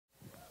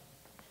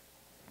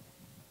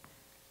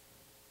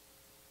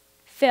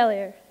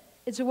Failure.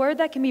 It's a word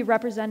that can be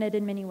represented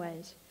in many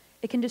ways.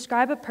 It can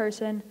describe a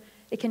person.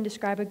 It can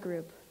describe a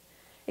group.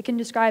 It can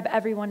describe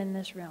everyone in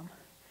this room.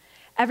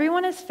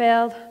 Everyone has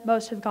failed.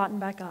 Most have gotten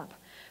back up.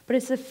 But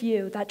it's the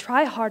few that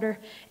try harder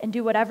and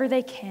do whatever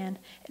they can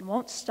and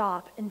won't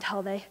stop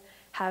until they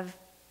have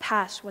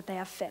passed what they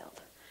have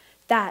failed.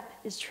 That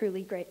is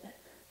truly greatness.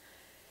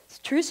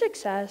 True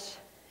success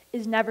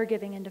is never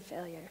giving in to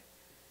failure.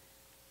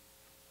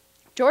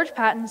 George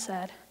Patton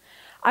said,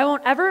 "I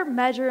won't ever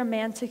measure a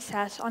man's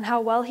success on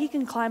how well he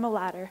can climb a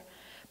ladder,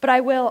 but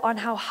I will on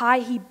how high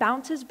he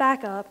bounces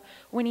back up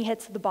when he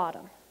hits the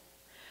bottom.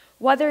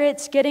 Whether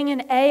it's getting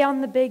an A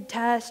on the big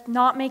test,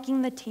 not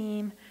making the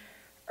team,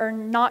 or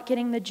not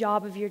getting the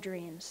job of your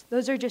dreams.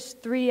 Those are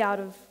just 3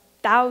 out of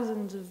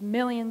thousands of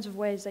millions of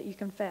ways that you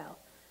can fail."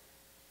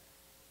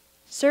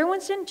 Sir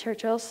Winston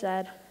Churchill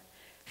said,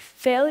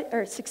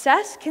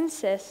 "Success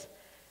consists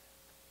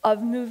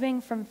of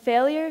moving from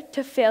failure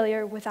to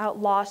failure without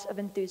loss of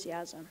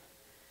enthusiasm."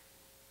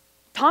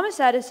 Thomas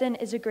Edison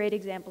is a great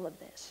example of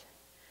this.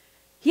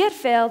 He had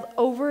failed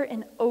over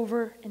and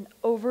over and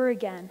over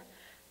again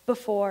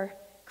before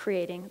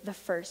creating the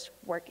first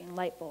working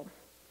light bulb.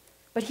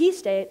 But he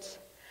states,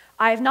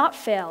 "I have not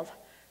failed.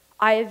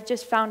 I have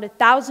just found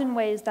 1,000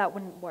 ways that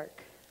wouldn't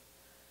work."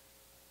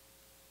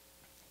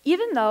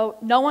 Even though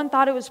no one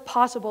thought it was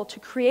possible to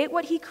create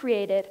what he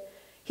created,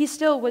 he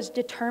still was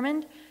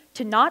determined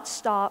to not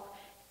stop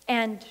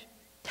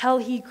until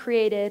he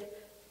created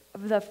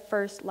the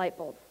first light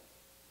bulb.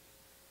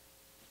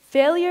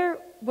 Failure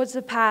was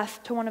the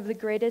path to one of the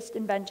greatest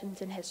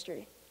inventions in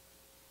history.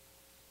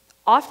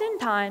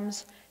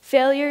 Oftentimes,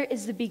 failure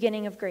is the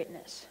beginning of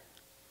greatness.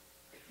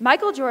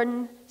 Michael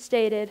Jordan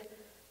stated,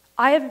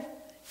 "I have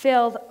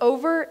failed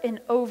over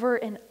and over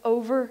and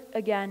over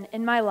again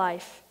in my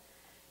life,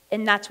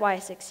 and that's why I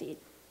succeed."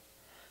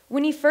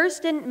 When he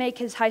first didn't make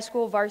his high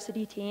school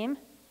varsity team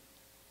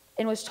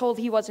and was told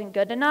he wasn't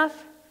good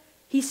enough,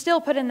 he still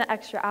put in the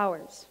extra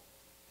hours.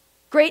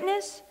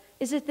 Greatness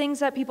is the things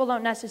that people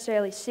don't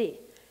necessarily see.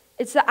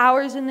 It's the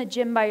hours in the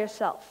gym by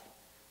yourself.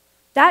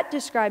 That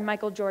described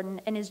Michael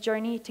Jordan and his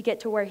journey to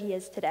get to where he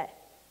is today.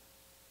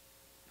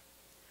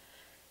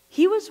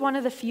 He was one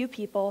of the few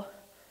people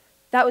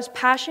that was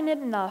passionate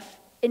enough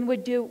and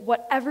would do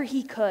whatever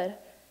he could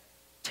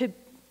to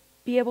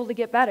be able to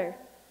get better.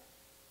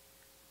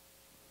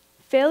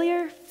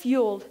 Failure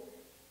fueled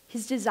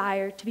his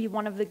desire to be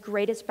one of the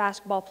greatest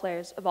basketball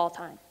players of all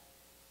time.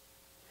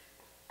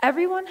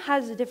 Everyone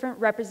has a different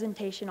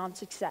representation on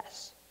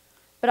success,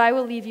 but I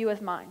will leave you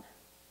with mine.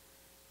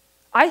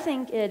 I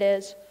think it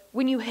is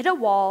when you hit a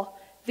wall,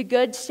 the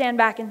good stand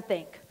back and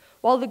think,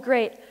 while the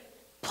great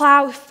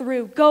plow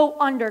through, go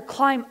under,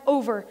 climb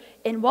over,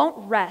 and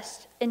won't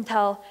rest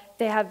until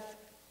they have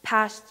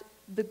passed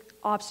the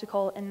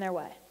obstacle in their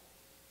way.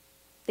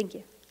 Thank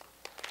you.